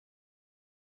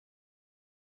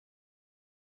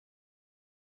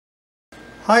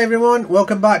Hi everyone,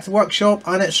 welcome back to the workshop,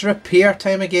 and it's repair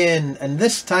time again, and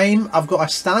this time I've got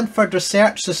a Stanford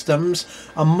Research Systems,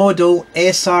 a model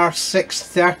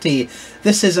SR630.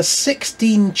 This is a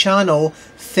 16 channel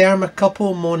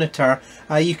thermocouple monitor.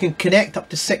 You can connect up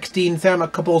to 16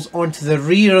 thermocouples onto the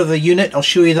rear of the unit. I'll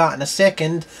show you that in a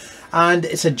second. And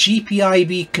it's a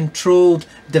GPIB controlled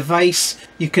device.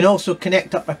 You can also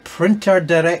connect up a printer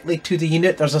directly to the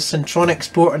unit. There's a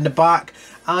Centronics port in the back,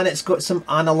 and it's got some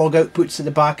analog outputs at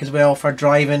the back as well for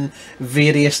driving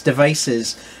various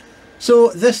devices. So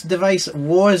this device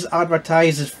was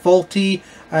advertised as faulty.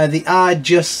 The ad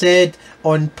just said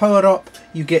on power up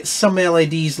you get some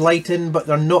LEDs lighting, but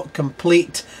they're not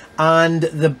complete, and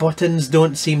the buttons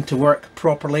don't seem to work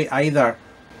properly either.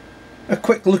 A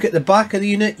quick look at the back of the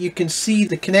unit. You can see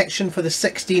the connection for the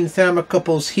 16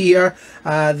 thermocouples here,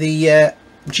 the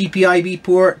GPIB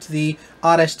port, the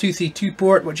RS232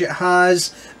 port which it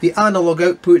has, the analog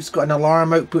output's got an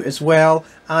alarm output as well,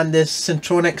 and this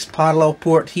Centronics parallel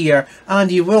port here.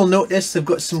 And you will notice they've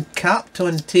got some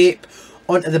Kapton tape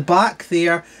onto the back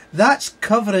there. That's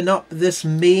covering up this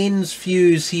mains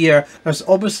fuse here. There's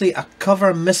obviously a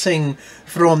cover missing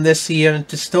from this here, and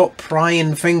to stop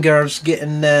prying fingers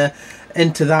getting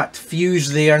into that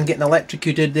fuse there and getting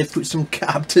electrocuted, they've put some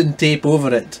Kapton tape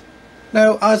over it.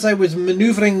 Now, as I was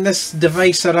manoeuvring this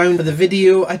device around the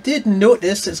video, I did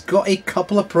notice it's got a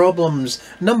couple of problems.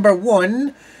 Number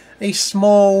one, a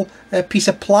small piece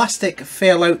of plastic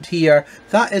fell out here.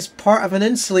 That is part of an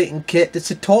insulating kit.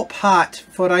 It's a top hat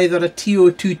for either a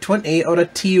TO220 or a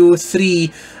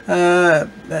TO3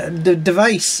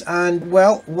 device, and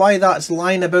well, why that's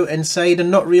lying about inside I'm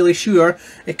not really sure.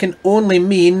 It can only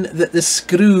mean that the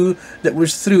screw that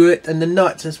was through it and the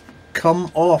nut has come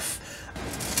off.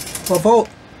 What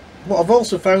I've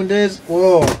also found is,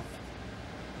 whoa,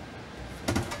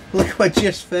 look what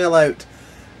just fell out,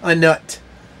 a nut.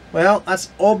 Well, that's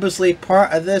obviously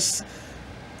part of this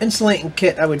insulating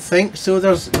kit, I would think, so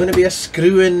there's going to be a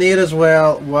screw in there as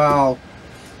well. Wow.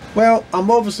 Well,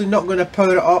 I'm obviously not going to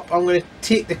power it up. I'm going to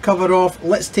take the cover off.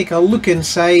 Let's take a look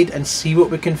inside and see what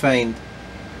we can find.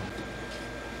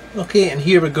 Okay, and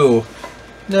here we go.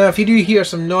 Now, if you do hear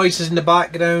some noises in the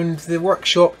background, the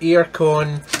workshop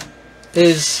aircon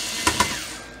is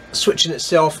switching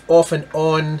itself off and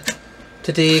on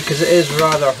today because it is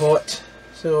rather hot,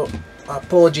 so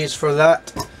apologies for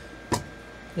that.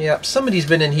 Yeah, somebody's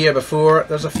been in here before.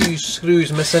 There's a few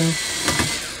screws missing.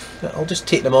 I'll just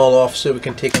take them all off so we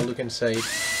can take a look inside.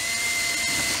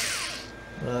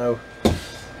 Now,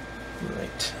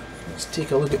 right, let's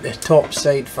take a look at the top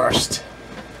side first.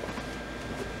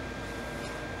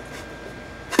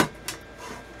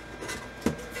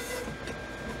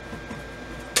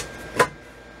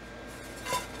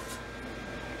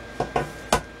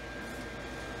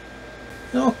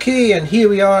 Okay, and here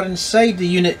we are inside the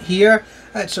unit here.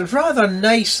 It's a rather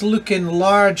nice looking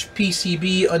large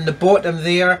PCB on the bottom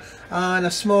there, and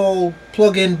a small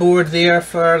plug-in board there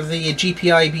for the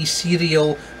GPIB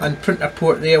serial and printer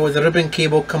port there with the ribbon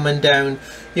cable coming down.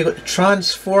 You've got the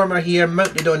transformer here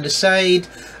mounted on the side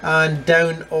and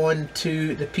down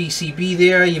onto the PCB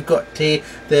there. You've got the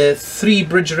 3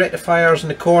 bridge rectifiers in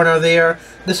the corner there.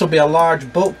 This will be a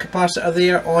large bulk capacitor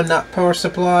there on that power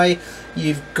supply.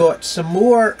 You've got some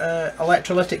more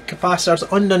electrolytic capacitors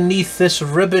underneath this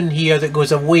ribbon here that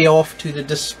goes away off to the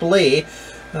display.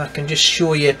 I can just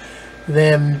show you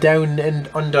them down and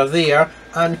under there,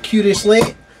 and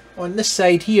curiously on this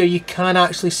side here you can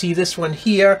actually see this one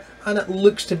here, and it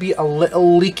looks to be a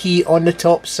little leaky on the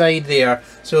top side there,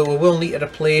 so we will need to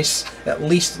replace at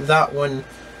least that one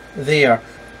there.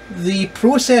 The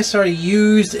processor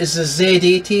used is a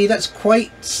Z80. That's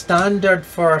quite standard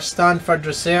for Stanford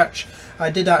Research. I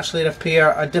did actually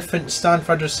repair a different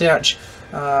Stanford Research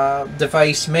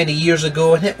device many years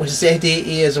ago, and it was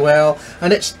Z80 as well,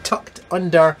 and it's tucked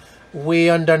under, way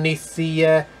underneath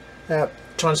the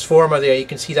transformer there. You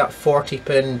can see that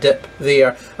 40-pin dip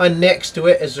there, and next to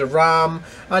it is the RAM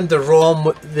and the ROM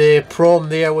with the PROM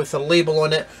there with a label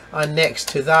on it, and next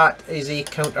to that is a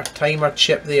counter timer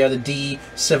chip there, the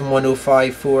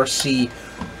D71054C.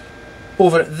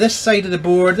 Over at this side of the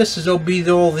board, this is all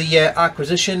the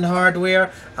acquisition hardware,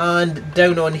 and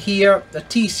down on here the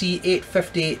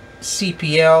TC850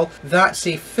 CPL. That's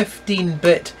a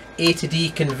 15-bit A to D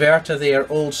converter there,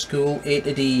 old school A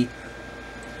to D.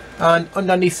 And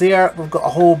underneath there we've got a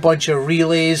whole bunch of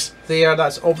relays there.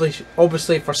 That's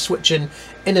obviously for switching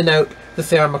in and out the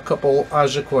thermocouple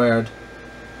as required.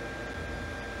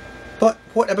 But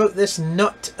what about this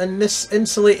nut and this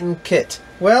insulating kit?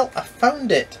 Well, I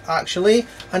found it actually,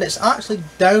 and it's actually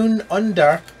down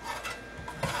under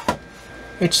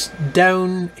It's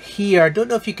down here. I don't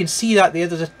know if you can see that there.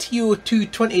 There's a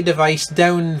TO220 device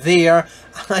down there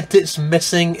and it's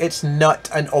missing its nut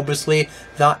and obviously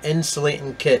that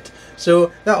insulating kit.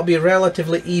 So that'll be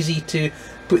relatively easy to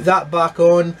put that back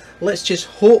on. Let's just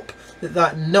hope that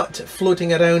that nut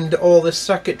floating around all the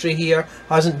circuitry here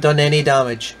hasn't done any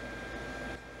damage.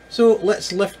 So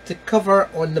let's lift the cover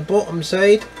on the bottom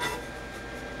side.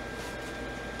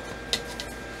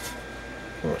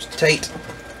 Oh, it's tight.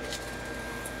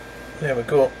 There we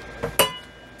go.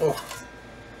 Oh.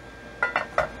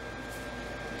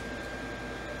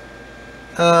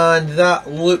 And that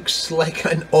looks like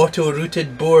an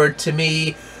auto-rooted board to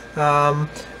me.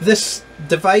 This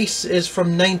device is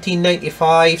from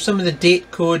 1995. Some of the date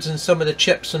codes and some of the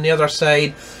chips on the other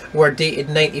side were dated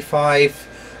 95.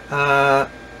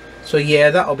 So yeah,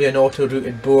 that'll be an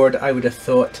auto-rooted board, I would have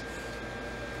thought.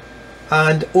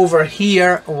 And over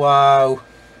here, wow.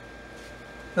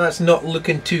 That's not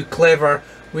looking too clever.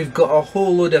 We've got a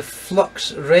whole load of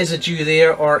flux residue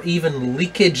there, or even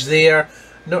leakage there.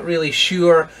 Not really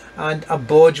sure. And a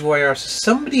bodge wire.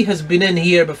 Somebody has been in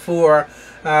here before.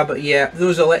 But yeah,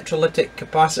 those electrolytic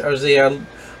capacitors there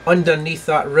underneath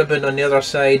that ribbon on the other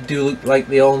side do look like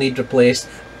they all need replaced.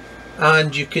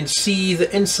 And you can see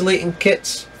the insulating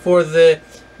kits for the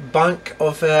bank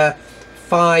of 5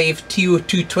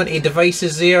 TO220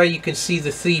 devices there. You can see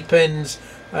the 3 pins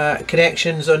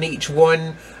connections on each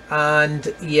one,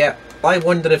 and yeah, I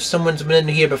wonder if someone's been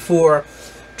in here before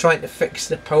trying to fix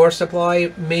the power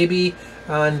supply maybe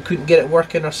and couldn't get it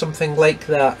working or something like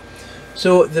that.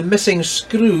 So the missing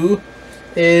screw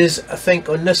is, I think,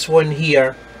 on this one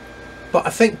here, but I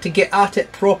think to get at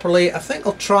it properly, I think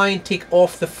I'll try and take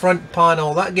off the front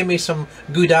panel. That'll give me some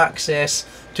good access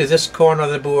to this corner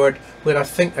of the board where I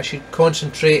think I should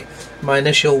concentrate my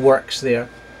initial works there.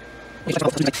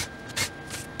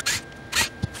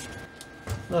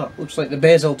 Oh, looks like the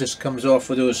bezel just comes off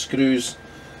with those screws.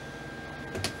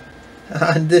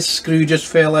 And this screw just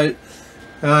fell out.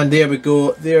 And there we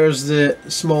go. There's the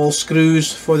small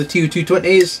screws for the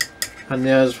TO220s. And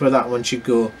there's where that one should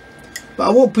go. But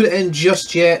I won't put it in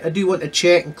just yet. I do want to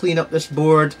check and clean up this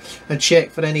board and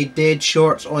check for any dead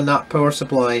shorts on that power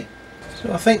supply.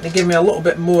 So I think to give me a little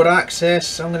bit more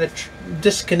access, I'm going to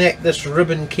disconnect this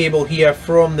ribbon cable here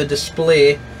from the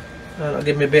display. And it'll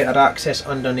give me better access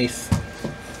underneath.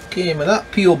 Okay, with that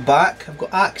peeled back, I've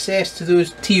got access to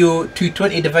those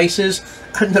TO220 devices,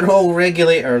 and they're all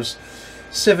regulators.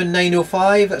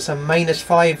 7905, that's a minus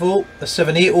 5 volt. A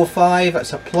 7805,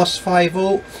 that's a plus 5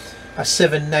 volt. A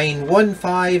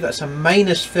 7915, that's a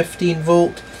minus 15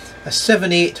 volt. A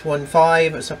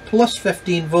 7815, that's a plus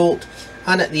 15 volt.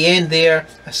 And at the end there,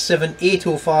 a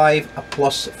 7805, a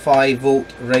plus 5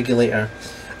 volt regulator.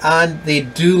 And they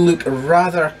do look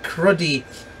rather cruddy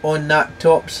on that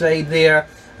top side there.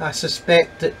 I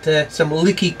suspect that some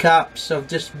leaky caps have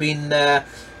just been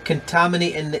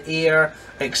contaminating the air,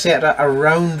 etc.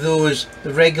 around those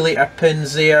regulator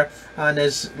pins there, and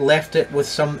has left it with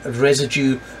some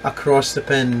residue across the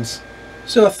pins.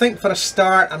 So I think for a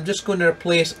start I'm just going to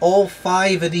replace all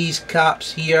 5 of these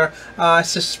caps here. I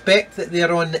suspect that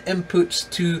they're on the inputs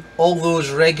to all those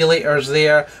regulators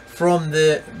there from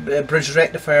the bridge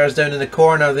rectifiers down in the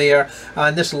corner there,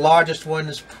 and this largest one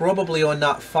is probably on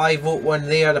that 5 volt one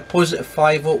there, the positive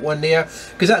 5 volt one there,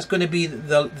 because that's going to be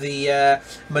the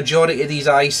majority of these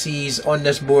ICs on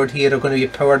this board here are going to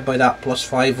be powered by that plus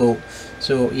 5 volt.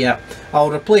 So yeah,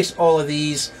 I'll replace all of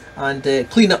these and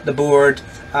clean up the board.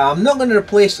 I'm not going to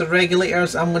replace the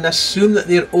regulators. I'm going to assume that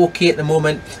they're okay at the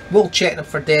moment. We'll check them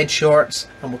for dead shorts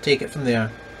and we'll take it from there.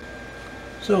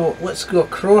 So let's go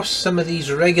across some of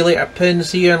these regulator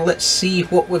pins here and let's see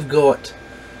what we've got.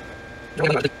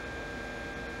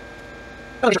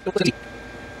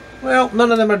 Well,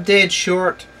 none of them are dead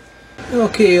short.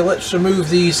 Okay, let's remove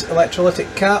these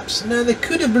electrolytic caps. Now they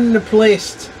could have been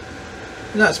replaced,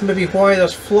 and that's maybe why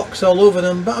there's flux all over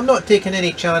them, but I'm not taking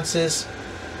any chances.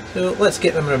 So let's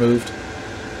get them removed.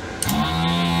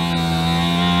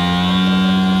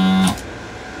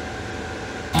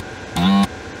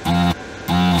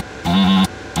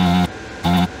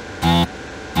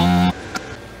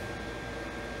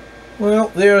 Well,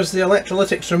 there's the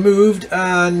electrolytics removed,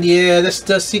 and yeah, this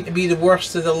does seem to be the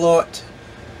worst of the lot.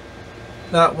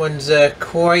 That one's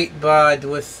quite bad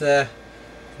with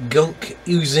gunk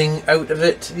oozing out of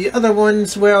it. The other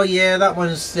ones, well, yeah, that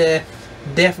one's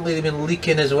definitely been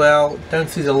leaking as well, down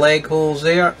through the leg holes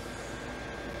there.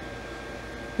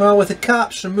 Well, with the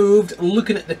caps removed,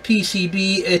 looking at the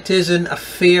PCB, it is in a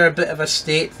fair bit of a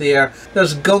state there.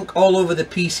 There's gunk all over the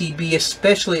PCB,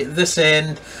 especially at this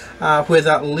end where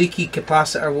that leaky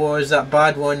capacitor was, that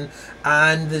bad one,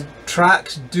 and the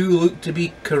tracks do look to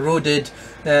be corroded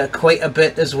quite a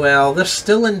bit as well. They're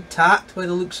still intact by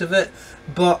the looks of it,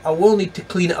 but I will need to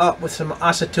clean it up with some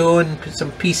acetone,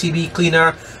 some PCB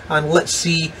cleaner, and let's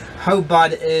see how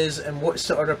bad it is and what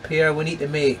sort of repair we need to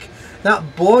make.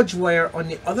 That bodge wire on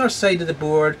the other side of the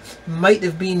board might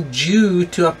have been due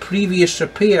to a previous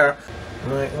repair.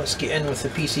 Right, let's get in with the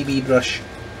PCB brush.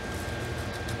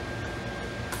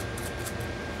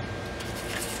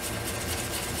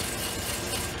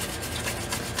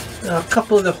 Now, a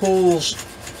couple of the holes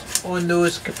on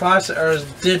those capacitors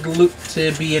did look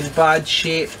to be in bad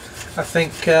shape. I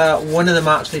think one of them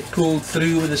actually pulled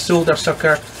through with the solder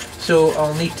sucker, so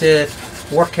I'll need to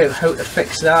work out how to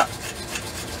fix that.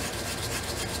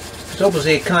 Because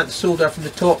obviously I can't solder from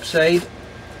the top side,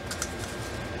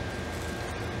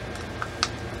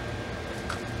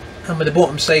 and with the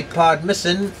bottom side pad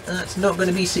missing, that's not going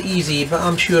to be so easy, but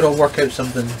I'm sure I'll work out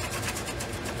something.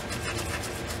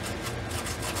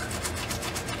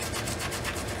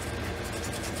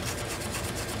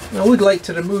 I would like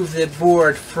to remove the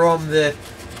board from the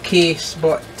case,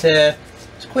 but there's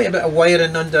quite a bit of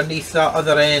wiring underneath that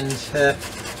other end.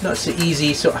 Not so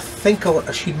easy, so I think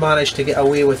I should manage to get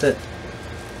away with it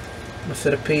with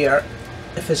the repair,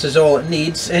 if this is all it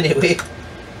needs anyway.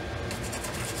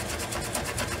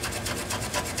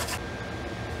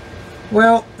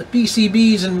 Well, the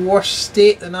PCB's in worse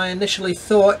state than I initially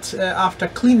thought. After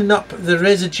cleaning up the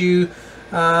residue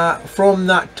from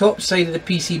that top side of the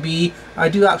PCB, I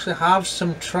do actually have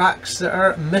some tracks that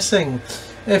are missing.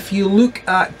 If you look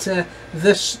at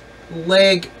this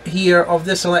leg here of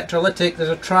this electrolytic, there's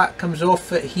a track comes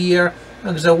off it here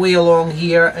and goes away along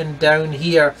here and down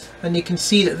here, and you can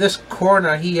see that this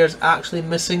corner here is actually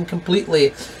missing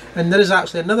completely, and there is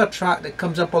actually another track that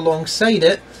comes up alongside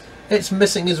it. It's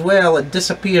missing as well. It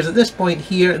disappears at this point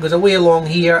here, it goes away along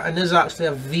here, and there's actually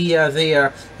a via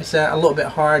there. It's a little bit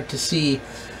hard to see.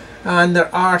 And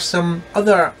there are some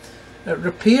other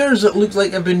repairs that look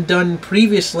like have been done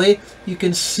previously. You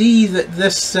can see that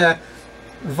this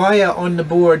via on the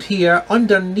board here,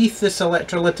 underneath this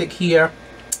electrolytic here,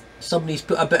 somebody's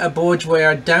put a bit of bodge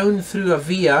wire down through a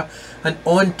via and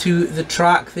onto the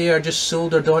track there, just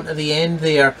soldered onto the end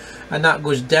there, and that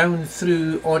goes down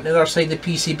through onto the other side of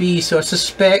the PCB. So I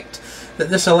suspect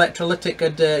that this electrolytic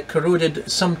had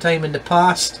corroded sometime in the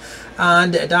past,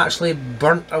 and it had actually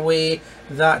burnt away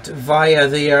that via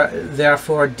there,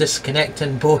 therefore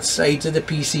disconnecting both sides of the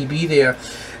PCB there.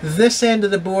 This end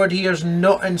of the board here is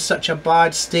not in such a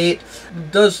bad state.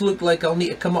 It does look like I'll need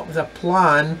to come up with a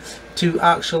plan to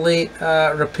actually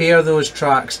repair those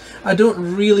tracks. I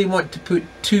don't really want to put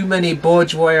too many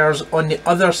bodge wires on the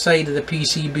other side of the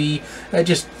PCB. It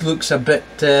just looks a bit,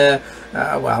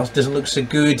 well, it doesn't look so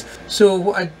good. So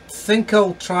what I think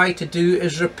I'll try to do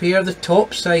is repair the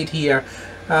top side here.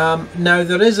 Now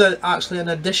there is actually an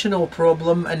additional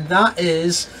problem, and that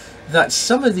is that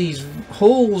some of these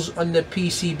holes on the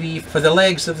PCB for the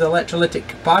legs of the electrolytic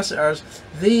capacitors,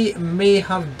 they may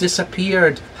have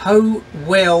disappeared. How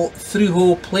well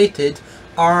through-hole plated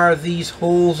are these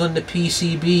holes on the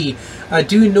PCB? I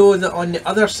do know that on the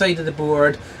other side of the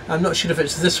board, I'm not sure if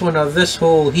it's this one or this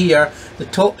hole here, the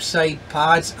top side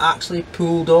pads actually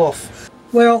pulled off.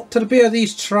 Well, to repair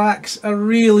these tracks, I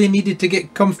really needed to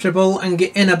get comfortable and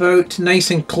get in about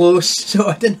nice and close, so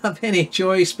I didn't have any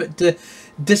choice but to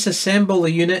disassemble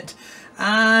the unit,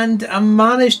 and I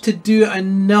managed to do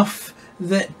enough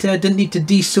that I didn't need to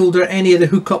desolder any of the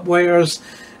hookup wires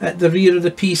at the rear of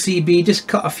the PCB. Just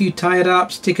cut a few tie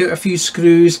wraps, take out a few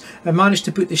screws. I managed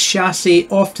to put the chassis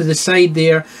off to the side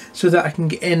there so that I can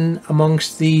get in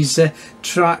amongst these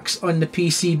tracks on the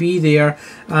PCB there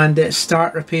and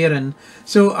start repairing.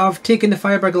 So I've taken the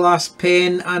fiberglass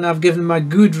pen and I've given them a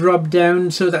good rub down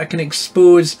so that I can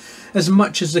expose as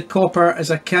much as the copper as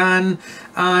I can,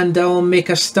 and I'll make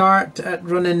a start at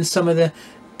running some of the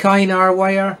Kynar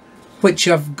wire, which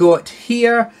I've got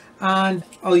here, and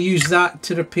I'll use that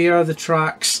to repair the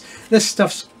tracks. This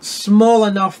stuff's small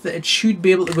enough that it should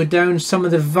be able to go down some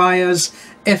of the vias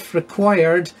if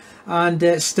required,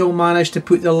 and still manage to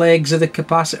put the legs of the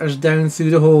capacitors down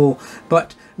through the hole.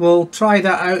 But we'll try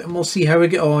that out and we'll see how we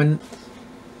get on.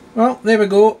 Well, there we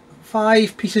go,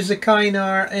 5 pieces of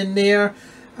Kynar in there,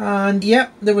 and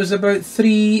yep, there was about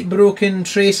 3 broken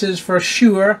traces for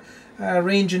sure.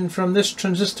 ranging from this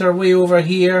transistor way over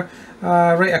here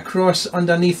right across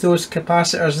underneath those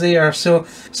capacitors there. So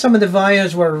some of the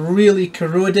vias were really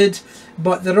corroded,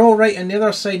 but they're all right on the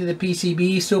other side of the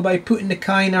PCB, so by putting the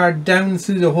Kynar down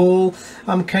through the hole,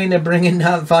 I'm kind of bringing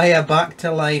that via back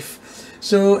to life.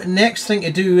 So next thing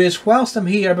to do is, whilst I'm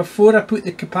here, before I put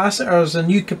the capacitors, the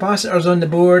new capacitors on the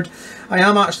board, I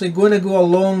am actually going to go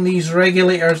along these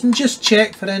regulators and just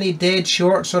check for any dead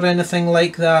shorts or anything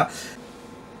like that.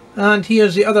 And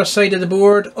here's the other side of the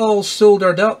board, all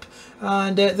soldered up,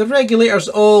 and the regulators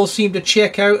all seem to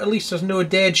check out. At least there's no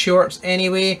dead shorts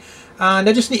anyway. And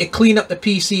I just need to clean up the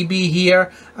PCB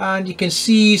here, and you can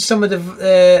see some of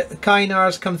the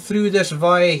Kynars come through this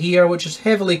via here, which is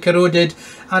heavily corroded,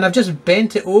 and I've just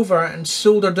bent it over and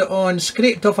soldered it on,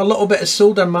 scraped off a little bit of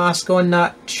solder mask on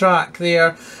that track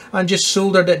there, and just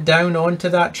soldered it down onto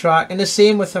that track, and the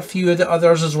same with a few of the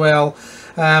others as well.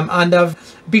 And I've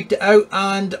beeped it out,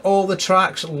 and all the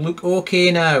tracks look okay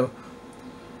now.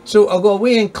 So I'll go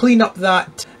away and clean up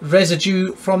that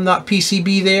residue from that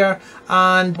PCB there,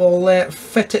 and we'll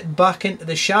fit it back into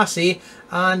the chassis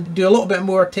and do a little bit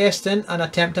more testing and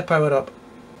attempt to power up.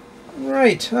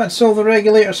 Right, that's all the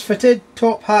regulators fitted,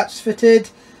 top hats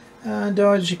fitted, and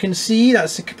as you can see,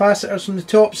 that's the capacitors from the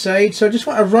top side. So I just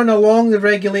want to run along the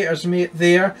regulators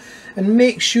there and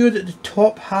make sure that the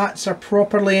top hats are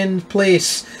properly in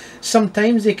place.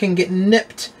 Sometimes they can get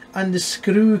nipped and the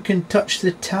screw can touch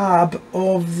the tab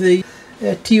of the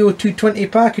TO220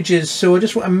 packages, so I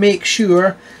just want to make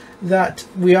sure that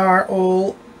we are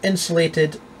all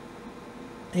insulated.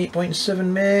 8.7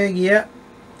 meg, yeah.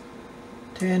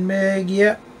 10 meg,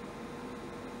 yeah.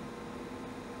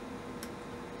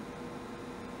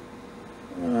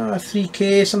 Oh,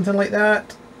 3K, something like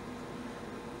that.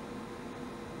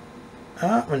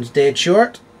 That one's dead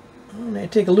short. I'm going to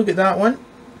take a look at that one.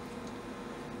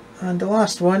 And the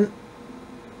last one,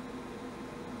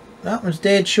 that one's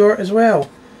dead short as well.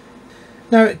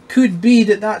 Now it could be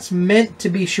that that's meant to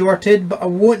be shorted, but I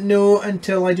won't know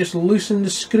until I just loosen the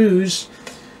screws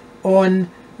on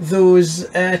those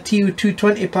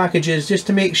TO220 packages just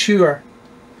to make sure.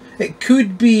 It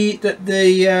could be that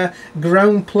the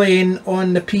ground plane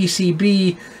on the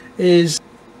PCB is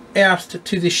earthed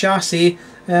to the chassis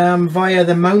via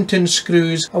the mounting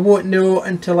screws. I won't know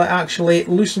until I actually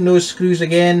loosen those screws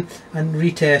again and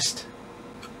retest.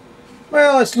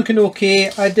 Well, it's looking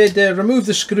okay. I did remove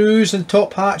the screws and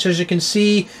top hatch, as you can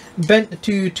see, bent the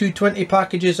two 220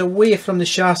 packages away from the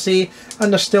chassis,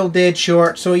 and they're still dead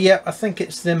short. So yeah, I think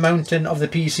it's the mounting of the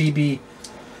PCB.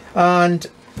 And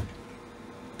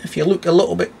if you look a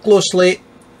little bit closely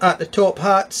at the top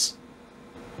hats,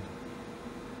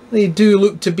 they do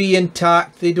look to be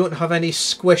intact. They don't have any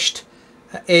squished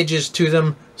edges to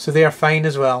them, so they're fine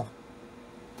as well.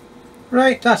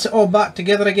 Right, that's it all back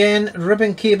together again.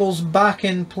 Ribbon cables back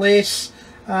in place,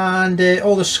 and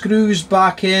all the screws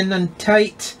back in and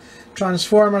tight.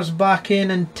 Transformers back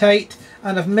in and tight.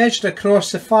 And I've measured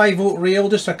across the 5-volt rail,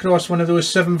 just across one of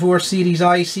those 7.4 series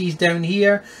ICs down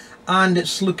here. And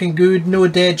it's looking good, no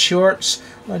dead shorts.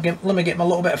 Let me get my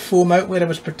little bit of foam out where I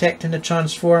was protecting the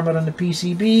transformer on the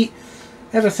PCB.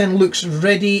 Everything looks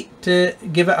ready to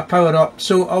give it a power up.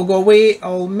 So I'll go away,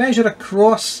 I'll measure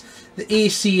across the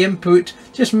AC input,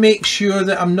 just make sure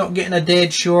that I'm not getting a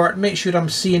dead short, make sure I'm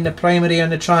seeing the primary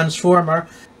on the transformer.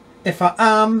 If I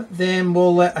am, then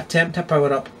we'll attempt a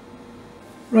power up.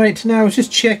 Right, now I was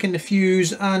just checking the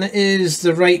fuse, and it is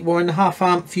the right one, 1/2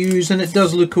 amp fuse, and it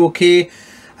does look okay.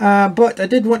 But I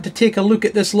did want to take a look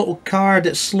at this little card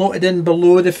that's slotted in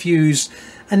below the fuse,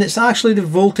 and it's actually the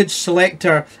voltage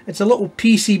selector. It's a little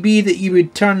PCB that you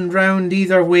would turn round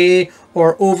either way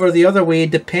or over the other way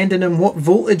depending on what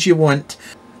voltage you want.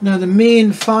 Now the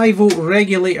main 5-volt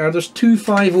regulator, there's two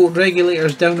 5-volt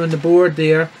regulators down on the board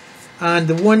there, and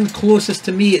the one closest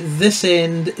to me at this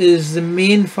end is the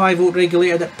main 5-volt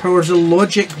regulator that powers the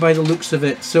logic by the looks of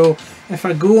it. So if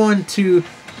I go on to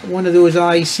one of those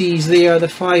ICs there, the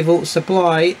 5-volt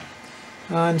supply,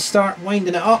 and start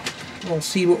winding it up, we'll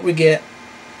see what we get.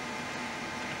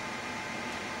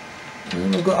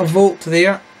 And we've got a volt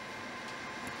there.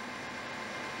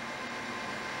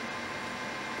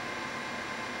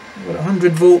 We've got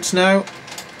 100 volts now.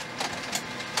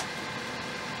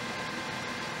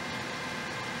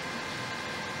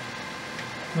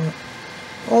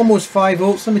 Almost 5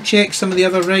 volts. Let me check some of the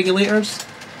other regulators.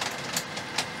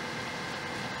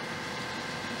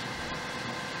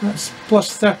 That's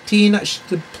plus 13, that's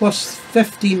the plus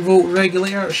 15 volt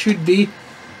regulator, it should be.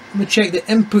 Let me check the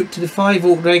input to the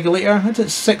 5-volt regulator. That's at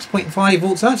 6.5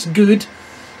 volts, that's good.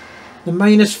 The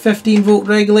minus 15 volt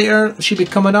regulator should be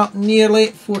coming up nearly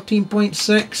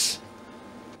 14.6.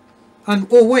 And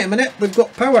oh wait a minute, we've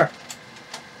got power.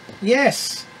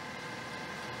 Yes.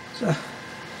 So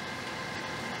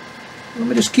let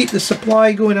me just keep the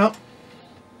supply going up.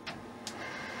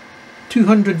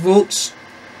 200 volts.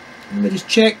 Let me just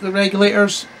check the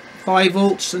regulators. 5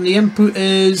 volts, and the input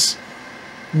is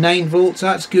 9 volts.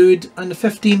 That's good. And the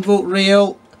 15 volt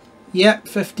rail, yep,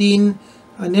 15.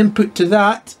 And input to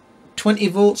that, 20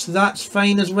 volts. That's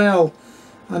fine as well.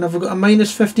 And have we got a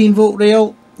minus 15 volt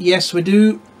rail? Yes, we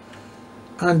do.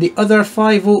 And the other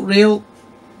 5 volt rail,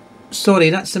 sorry,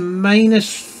 that's a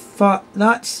minus 5.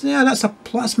 That's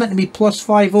meant to be plus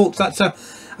 5 volts. That's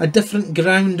a different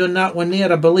ground on that one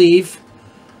there, I believe.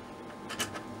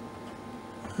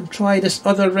 And try this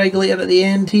other regulator at the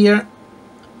end here.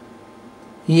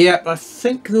 Yep, I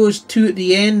think those two at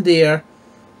the end there,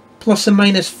 plus and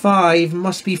minus 5,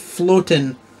 must be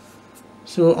floating.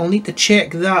 So I'll need to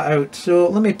check that out. So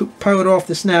let me put power off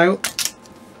this now.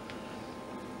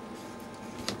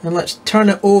 And let's turn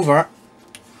it over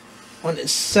on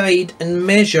its side and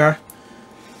measure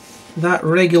that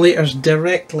regulators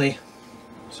directly.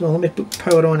 So let me put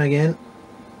power on again.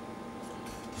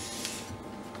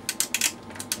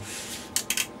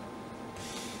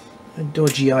 A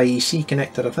dodgy IEC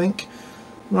connector, I think.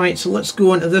 Right, so let's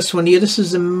go on to this one here. This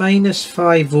is the minus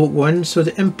 5 volt one, so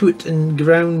the input and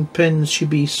ground pins should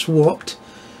be swapped.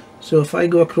 So if I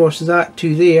go across that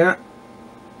to there,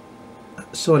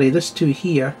 sorry, this to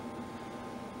here,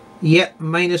 yep,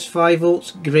 minus 5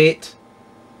 volts, great.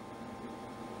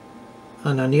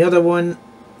 And on the other one,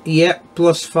 yep,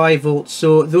 plus 5 volts.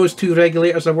 So those two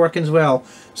regulators are working as well.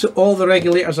 So all the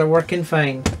regulators are working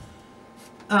fine.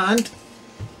 And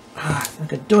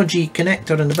like a dodgy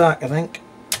connector in the back, I think.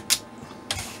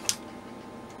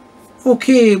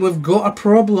 Okay, we've got a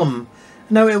problem.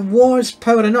 Now it was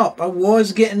powering up, I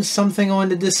was getting something on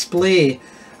the display,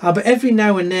 but every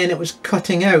now and then it was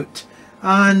cutting out.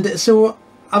 And so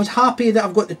I was happy that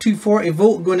I've got the 240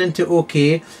 volt going into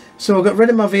OK. So I got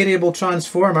rid of my variable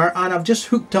transformer and I've just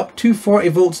hooked up 240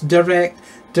 volts direct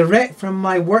from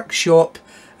my workshop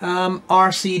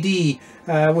RCD,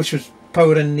 which was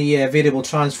powering the variable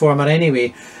transformer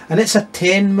anyway, and it's a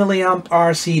 10 milliamp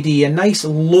RCD, a nice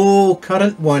low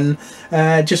current one,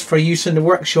 just for use in the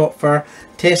workshop for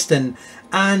testing.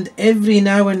 And every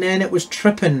now and then it was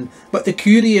tripping, but the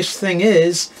curious thing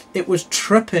is it was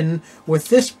tripping with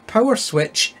this power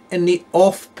switch in the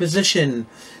off position.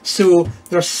 So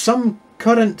there's some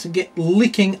current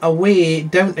leaking away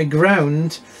down to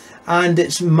ground, and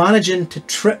it's managing to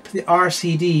trip the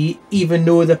RCD even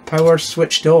though the power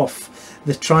switched off.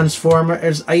 The transformer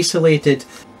is isolated.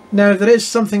 Now there is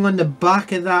something on the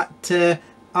back of that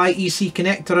IEC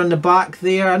connector on the back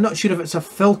there. I'm not sure if it's a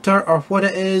filter or what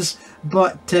it is,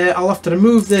 but I'll have to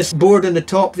remove this board on the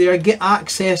top there, get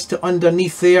access to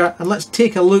underneath there, and let's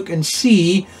take a look and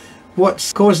see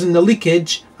what's causing the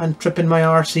leakage and tripping my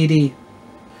RCD.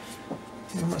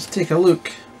 Let's take a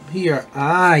look here.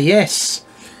 Ah yes,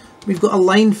 we've got a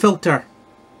line filter.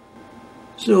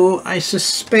 So I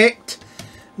suspect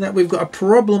that we've got a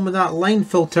problem with that line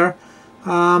filter.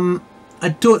 I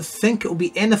don't think it'll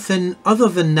be anything other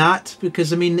than that,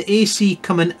 because I mean the AC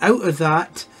coming out of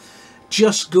that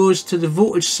just goes to the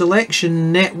voltage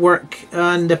selection network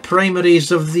and the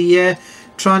primaries of the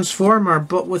transformer,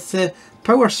 but with the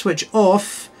power switch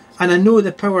off, and I know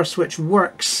the power switch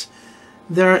works,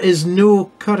 there is no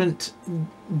current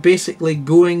basically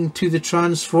going to the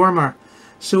transformer.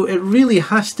 So it really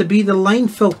has to be the line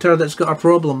filter that's got a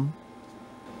problem.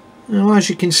 Now as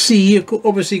you can see, you've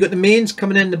obviously got the mains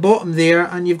coming in the bottom there,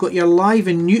 and you've got your live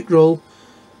and neutral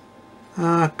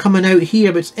coming out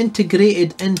here, but it's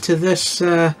integrated into this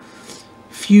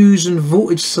fuse and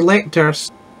voltage selector.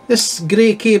 This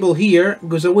grey cable here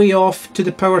goes away off to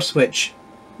the power switch,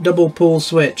 double pole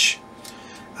switch,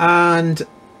 and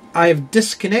I've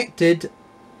disconnected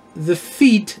the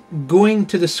feed going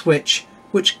to the switch,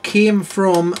 which came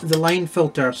from the line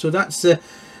filter. So that's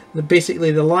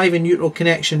basically the live and neutral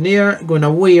connection there, going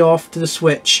away off to the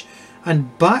switch,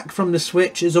 and back from the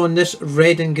switch is on this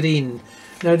red and green.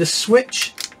 Now the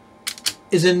switch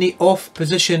is in the off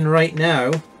position right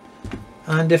now,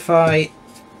 and if I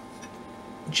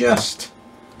just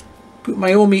put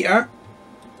my ohmmeter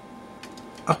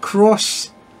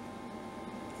across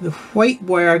the white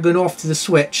wire going off to the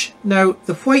switch, now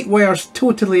the white wire is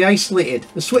totally isolated.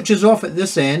 The switch is off at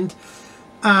this end,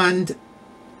 and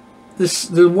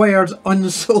the wire's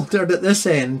unsoldered at this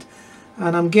end,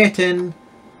 and I'm getting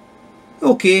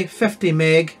okay 50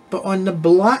 meg, but on the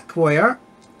black wire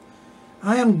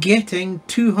I am getting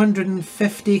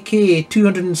 250k,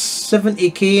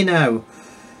 270k now.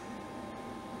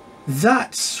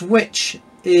 That switch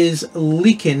is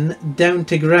leaking down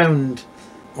to ground.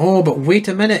 Oh, but wait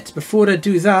a minute, before I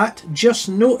do that, just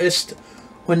noticed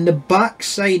on the back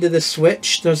side of the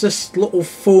switch there's this little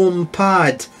foam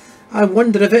pad. I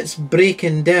wonder if it's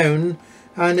breaking down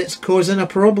and it's causing a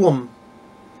problem.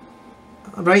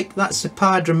 Right, that's the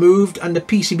pad removed and the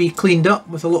PCB cleaned up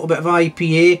with a little bit of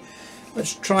IPA.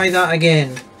 Let's try that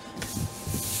again.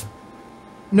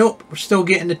 Nope, we're still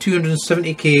getting the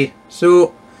 270k,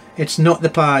 so it's not the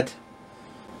pad.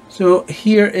 So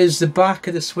here is the back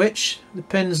of the switch, the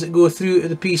pins that go through to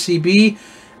the PCB,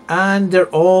 and they're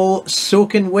all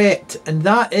soaking wet, and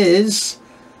that is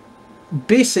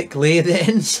basically the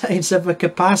insides of a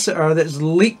capacitor that's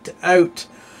leaked out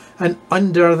and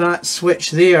under that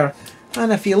switch there.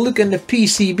 And if you look in the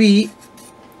PCB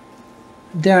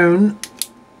down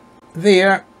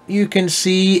there, you can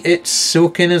see it's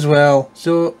soaking as well.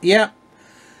 So yeah,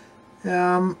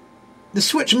 the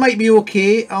switch might be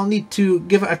okay. I'll need to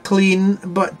give it a clean,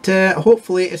 but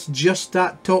hopefully it's just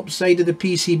that top side of the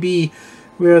PCB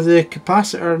where the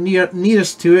capacitor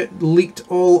nearest to it leaked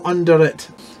all under it.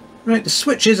 Right, the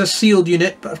switch is a sealed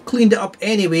unit, but I've cleaned it up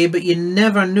anyway, but you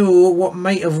never know what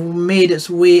might have made its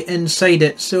way inside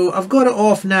it. So I've got it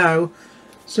off now.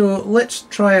 So let's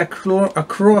try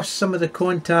across some of the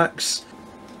contacts.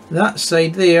 That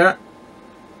side there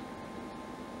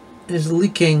is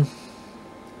leaking.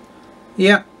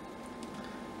 Yeah.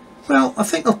 Well, I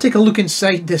think I'll take a look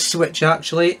inside this switch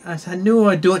actually, as I know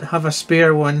I don't have a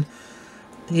spare one.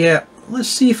 Yeah, let's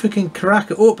see if we can crack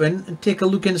it open and take a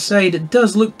look inside. It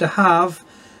does look to have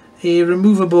a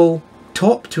removable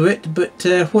top to it, but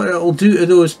what it'll do to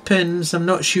those pins, I'm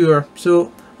not sure.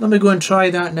 So let me go and try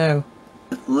that now.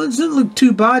 Well, it doesn't look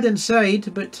too bad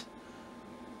inside, but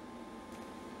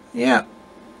yeah.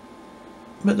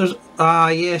 But there's,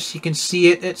 yes, you can see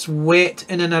it. It's wet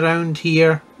in and around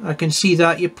here. I can see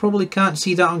that. You probably can't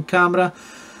see that on camera,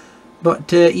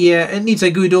 but yeah, it needs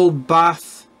a good old bath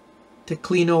to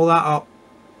clean all that up.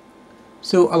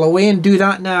 So I'll away and do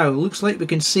that now. Looks like we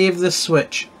can save this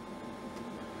switch.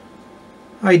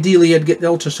 Ideally I'd get the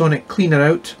ultrasonic cleaner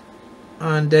out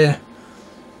and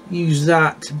use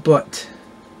that, but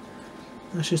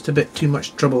that's just a bit too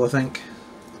much trouble, I think.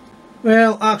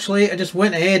 Well, actually I just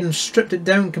went ahead and stripped it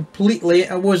down completely.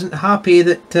 I wasn't happy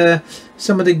that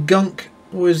some of the gunk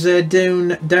was down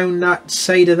that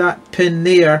side of that pin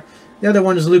there. The other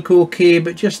ones look okay,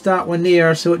 but just that one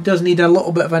there, so it does need a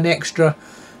little bit of an extra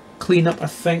clean up, I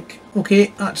think.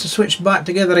 Okay, that's the switch back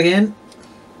together again.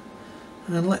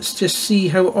 And let's just see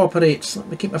how it operates. Let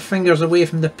me keep my fingers away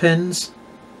from the pins.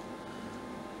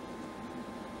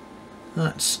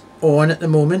 That's on at the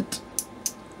moment.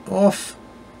 Off.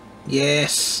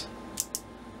 Yes.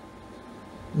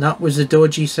 And that was the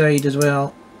dodgy side as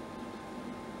well.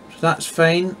 So that's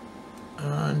fine.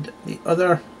 And the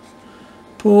other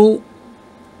pole.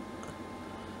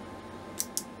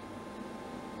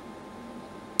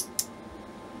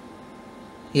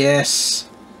 Yes,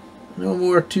 no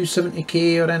more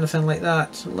 270k or anything like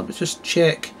that. So let me just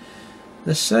check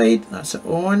this side. That's it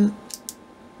on.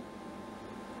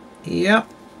 Yep.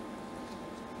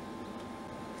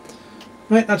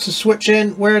 Right, that's the switch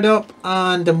in, wired up,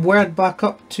 and I'm wired back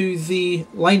up to the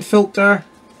line filter.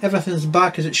 Everything's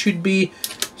back as it should be.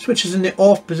 Switch is in the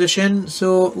off position,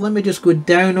 so let me just go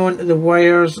down onto the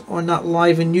wires on that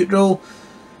live and neutral.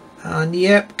 And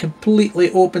yep, completely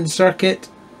open circuit.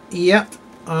 Yep.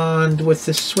 And with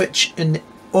the switch in the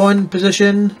on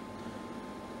position,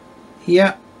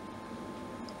 yep,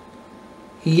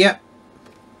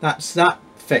 that's that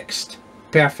fixed.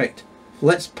 Perfect.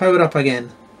 Let's power up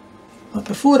again. But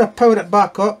before I power it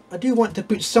back up, I do want to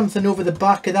put something over the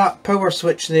back of that power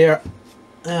switch there.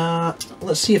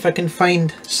 Let's see if I can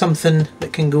find something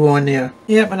that can go on there.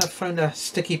 Yep, and I've found a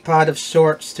sticky pad of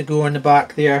sorts to go on the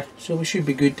back there, so we should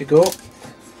be good to go.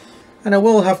 And I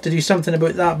will have to do something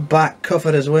about that back cover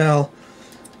as well.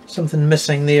 Something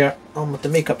missing there. I'll have to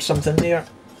make up something there.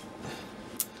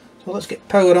 So let's get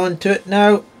power onto it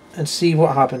now and see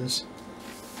what happens.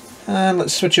 And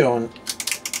let's switch it on.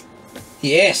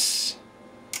 Yes!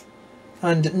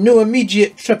 And no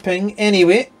immediate tripping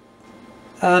anyway.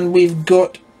 And we've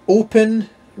got open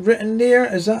written there.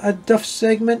 Is that a duff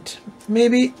segment?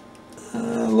 Maybe.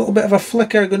 A little bit of a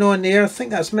flicker going on there. I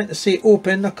think that's meant to say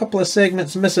open. A couple of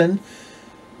segments missing.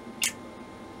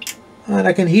 And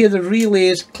I can hear the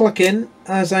relays clicking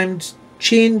as I'm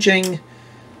changing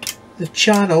the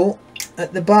channel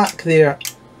at the back there.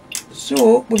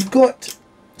 So we've got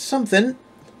something,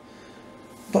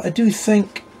 but I do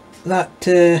think that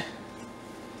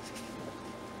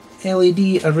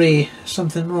LED array,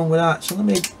 something wrong with that. So let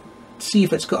me see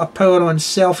if it's got a power on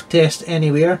self test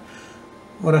anywhere.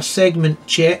 or a segment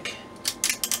check.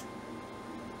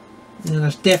 And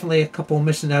there's definitely a couple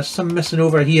missing. There's some missing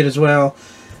over here as well.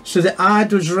 So the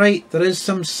ad was right, there is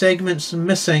some segments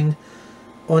missing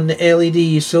on the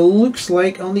LED. So looks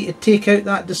like I'll need to take out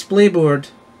that display board.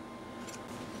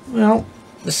 Well,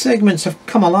 the segments have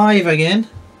come alive again.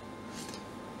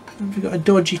 We've got a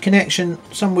dodgy connection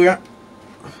somewhere.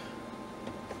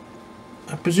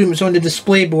 I presume it's on the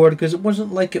display board because it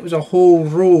wasn't like it was a whole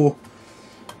row.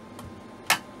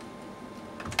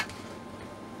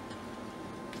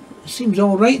 It seems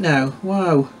alright now.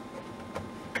 Wow.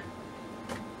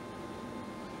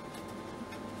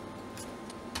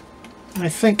 I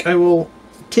think I will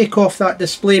take off that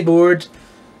display board.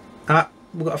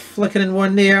 We've got a flickering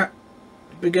one there,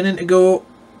 beginning to go.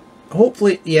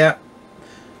 Hopefully, yeah.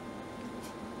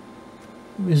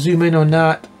 Let me zoom in on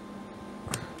that.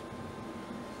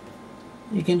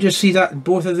 You can just see that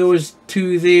both of those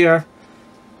two there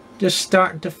just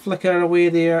starting to flicker away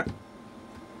there.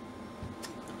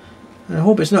 I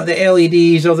hope it's not the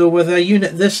LEDs, although with a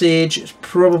unit this age it's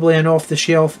probably an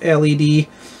off-the-shelf LED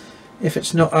if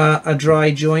it's not a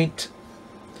dry joint.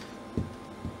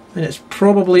 And it's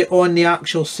probably on the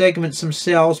actual segments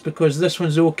themselves because this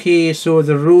one's okay, so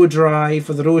the row drive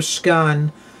or the row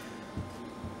scan.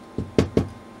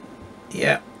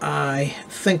 Yeah, I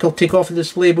think I'll take off the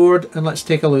display board and let's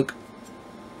take a look.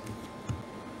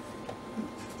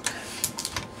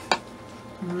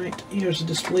 Right, here's the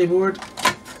display board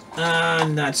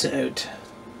and that's it out.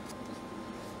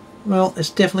 Well, it's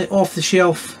definitely off the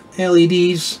shelf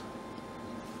LEDs.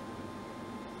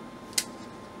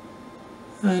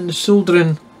 And the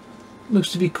soldering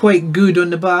looks to be quite good on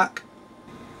the back.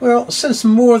 Well, since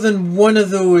more than one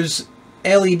of those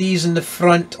LEDs in the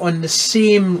front on the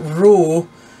same row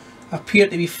appear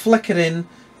to be flickering,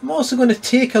 I'm also going to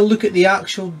take a look at the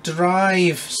actual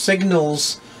drive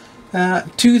signals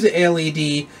to the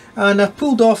LED, and I've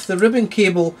pulled off the ribbon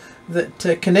cable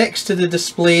that connects to the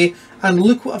display, and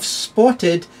look what I've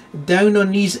spotted down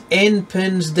on these end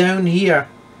pins down here.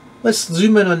 Let's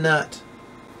zoom in on that.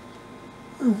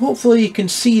 Hopefully you can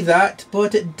see that,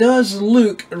 but it does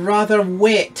look rather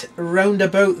wet round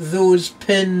about those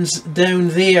pins down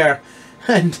there.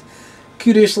 And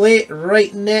curiously,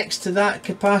 right next to that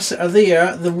capacitor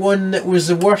there, the one that was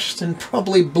the worst and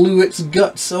probably blew its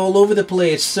guts all over the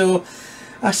place. So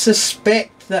I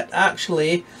suspect that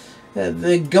actually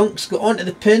the gunk's got onto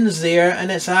the pins there,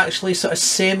 and it's actually sort of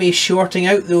semi-shorting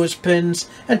out those pins,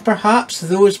 and perhaps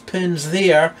those pins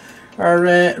there are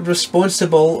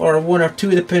responsible, or one or two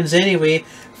of the pins anyway,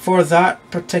 for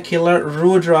that particular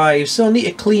row drive. So I'll need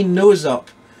to clean those up.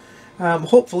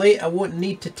 Hopefully I won't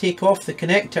need to take off the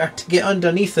connector to get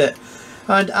underneath it.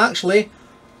 And actually,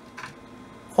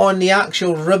 on the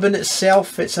actual ribbon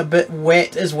itself, it's a bit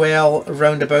wet as well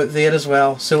round about there as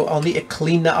well, so I'll need to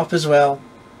clean that up as well.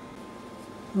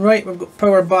 Right, we've got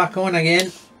power back on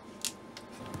again.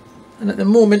 And at the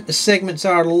moment the segments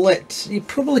are lit. You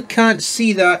probably can't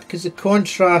see that because the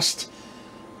contrast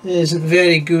isn't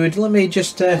very good. Let me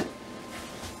just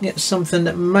get something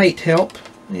that might help.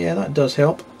 Yeah, that does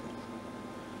help.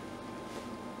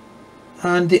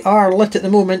 And they are lit at the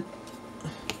moment.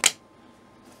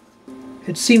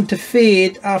 It seemed to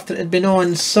fade after it had been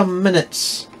on some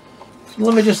minutes. So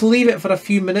let me just leave it for a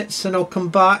few minutes and I'll come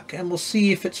back and we'll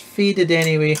see if it's faded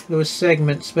anyway, those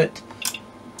segments. But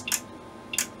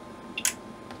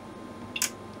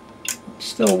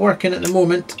still working at the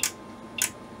moment.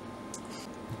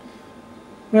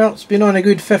 Well, it's been on a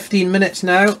good 15 minutes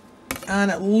now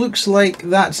and it looks like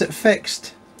that's it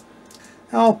fixed.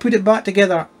 I'll put it back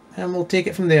together and we'll take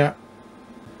it from there.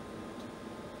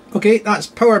 Okay, that's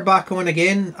power back on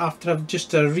again after I've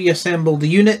just reassembled the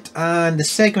unit, and the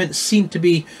segments seem to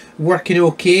be working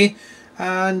okay.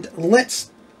 And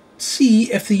let's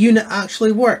see if the unit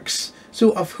actually works.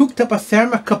 So I've hooked up a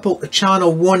thermocouple to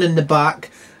channel 1 in the back,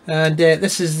 and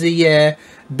this is the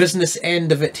business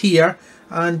end of it here.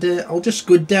 And I'll just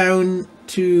go down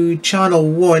to channel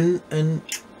 1 and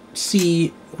see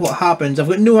what happens. I've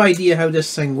got no idea how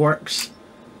this thing works.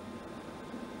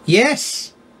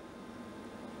 Yes!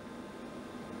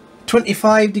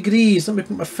 25 degrees. Let me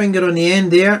put my finger on the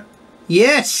end there.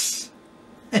 Yes!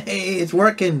 Hey, it's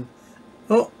working.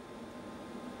 Oh.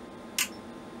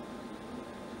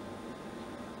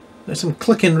 There's some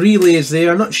clicking relays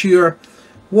there. I'm not sure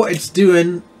what it's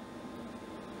doing.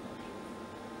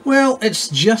 Well, it's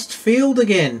just failed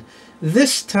again.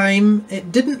 This time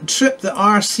it didn't trip the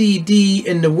RCD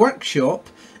in the workshop.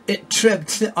 It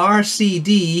tripped the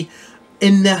RCD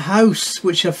in the house,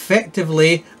 which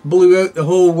effectively blew out the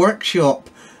whole workshop.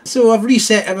 So I've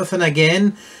reset everything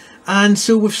again, And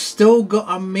so we've still got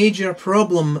a major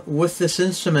problem with this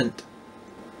instrument.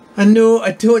 And no,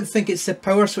 I don't think it's the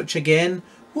power switch again.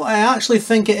 What I actually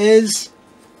think it is,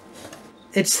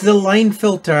 it's the line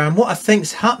filter. And what I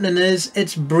think's happening is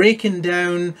it's breaking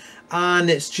down and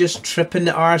it's just tripping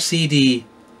the RCD.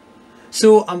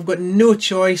 So I've got no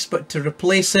choice but to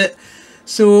replace it.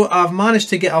 So I've managed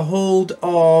to get a hold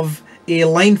of a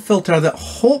line filter that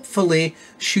hopefully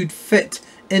should fit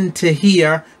into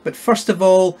here. But first of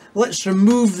all, let's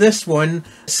remove this one,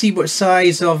 see what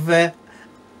size of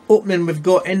opening we've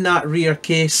got in that rear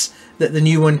case that the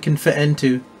new one can fit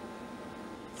into.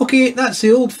 Okay, that's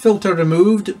the old filter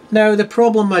removed. Now the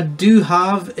problem I do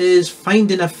have is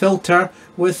finding a filter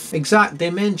with exact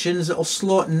dimensions that will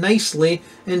slot nicely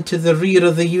into the rear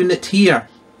of the unit here.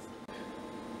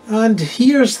 And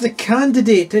here's the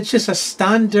candidate. It's just a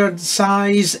standard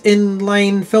size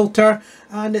inline filter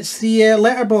and it's the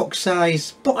letterbox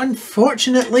size, but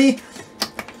unfortunately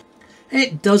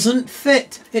it doesn't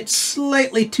fit. It's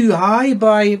slightly too high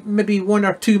by maybe 1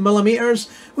 or 2 millimeters,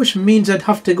 which means I'd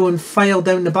have to go and file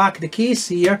down the back of the case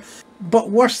here. But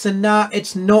worse than that,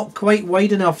 it's not quite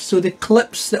wide enough, so the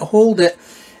clips that hold it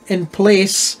in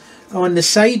place on the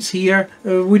sides here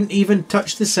wouldn't even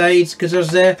touch the sides because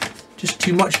there's just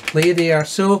too much play there.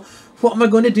 So what am I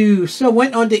going to do? So I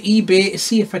went onto eBay to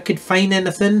see if I could find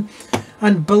anything,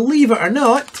 and believe it or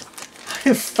not,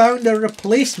 I found a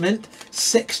replacement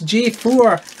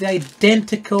 6J4, the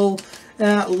identical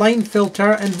line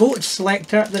filter and voltage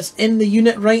selector that's in the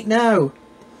unit right now.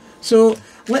 So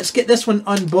let's get this one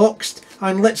unboxed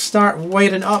and let's start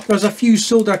wiring up. There's a few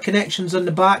solder connections on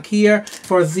the back here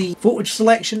for the voltage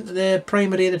selection, the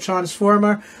primary of the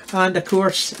transformer, and of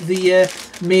course the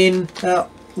main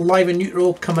live and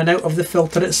neutral coming out of the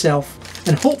filter itself.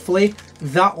 And hopefully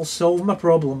that will solve my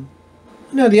problem.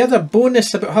 Now the other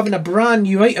bonus about having a brand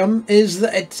new item is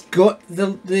that it's got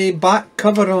the back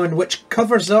cover on, which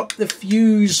covers up the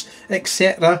fuse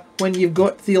etc. when you've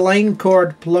got the line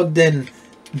cord plugged in.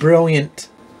 Brilliant.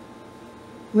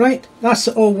 Right, that's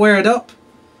it all wired up.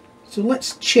 So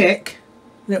let's check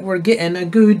that we're getting a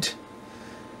good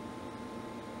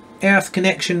earth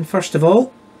connection first of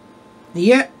all.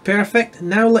 Yep, perfect.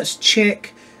 Now let's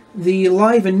check the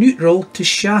live and neutral to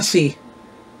chassis.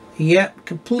 Yep,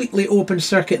 completely open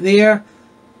circuit there,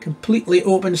 completely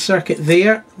open circuit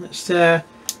there. Let's turn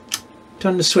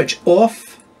the switch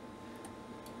off.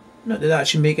 Not that that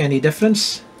should make any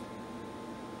difference.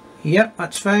 Yep,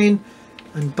 that's fine.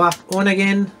 And back on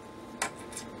again.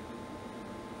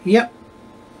 Yep.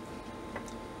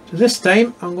 So this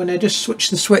time I'm going to just switch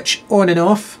the switch on and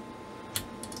off.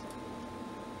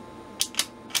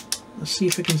 Let's see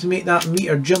if we can make that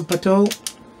meter jump at all.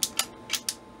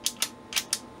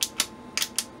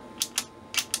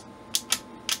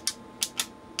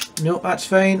 Nope, that's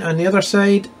fine. And the other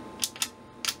side,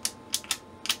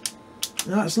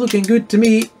 that's looking good to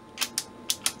me.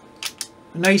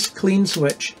 A nice clean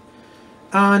switch.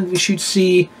 And we should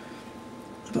see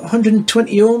about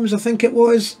 120 ohms, I think it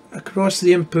was, across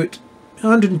the input.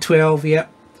 112, yeah.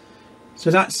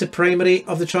 So that's the primary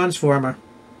of the transformer.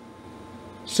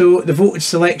 So the voltage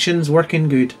selection's working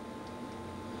good.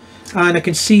 And I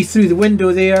can see through the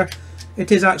window there,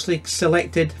 it is actually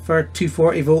selected for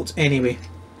 240 volts anyway.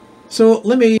 So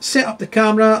let me set up the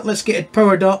camera, let's get it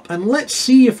powered up, and let's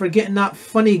see if we're getting that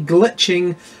funny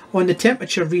glitching on the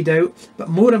temperature readout. But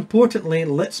more importantly,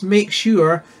 let's make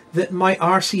sure that my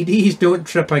RCDs don't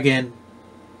trip again.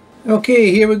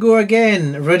 Okay, here we go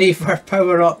again, ready for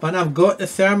power up, and I've got the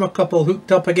thermocouple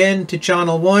hooked up again to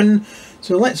channel 1.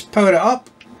 So let's power it up.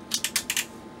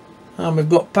 And we've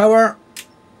got power,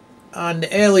 and the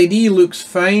LED looks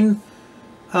fine,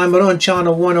 and we're on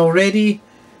channel 1 already.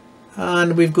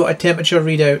 And we've got a temperature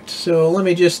readout. So let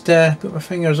me just put my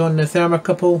fingers on the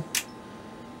thermocouple.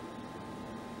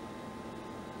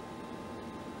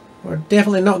 We're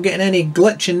definitely not getting any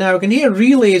glitching now. I can hear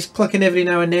relays clicking every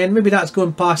now and then. Maybe that's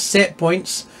going past set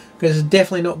points, because it's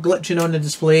definitely not glitching on the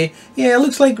display. Yeah, it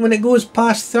looks like when it goes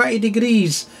past 30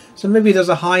 degrees. So maybe there's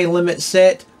a high limit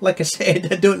set. Like I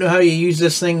said, I don't know how you use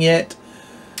this thing yet.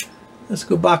 Let's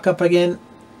go back up again.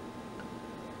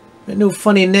 No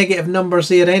funny negative numbers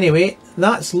there anyway.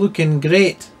 That's looking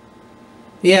great.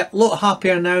 Yeah, a lot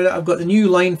happier now that I've got the new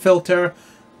line filter.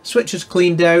 Switch is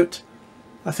cleaned out.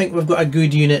 I think we've got a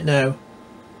good unit now.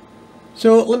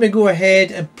 So let me go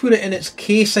ahead and put it in its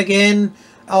case again.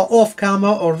 I'll off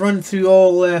camera or run through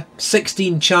all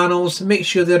 16 channels, make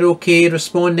sure they're okay,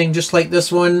 responding just like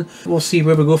this one. We'll see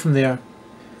where we go from there.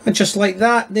 And just like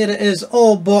that, there it is,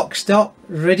 all boxed up,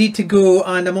 ready to go,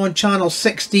 and I'm on channel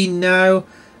 16 now.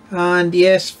 And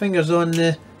yes, fingers on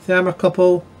the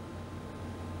thermocouple.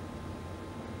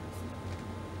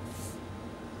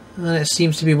 and it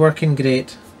seems to be working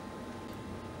great.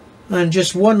 And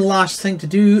just one last thing to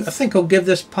do, I think I'll give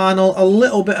this panel a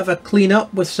little bit of a clean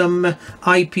up with some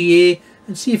IPA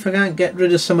and see if I can't get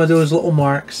rid of some of those little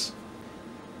marks.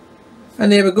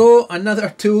 And there we go,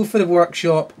 another tool for the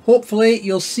workshop. Hopefully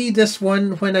you'll see this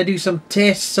one when I do some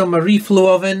tests on my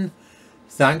reflow oven.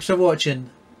 Thanks for watching.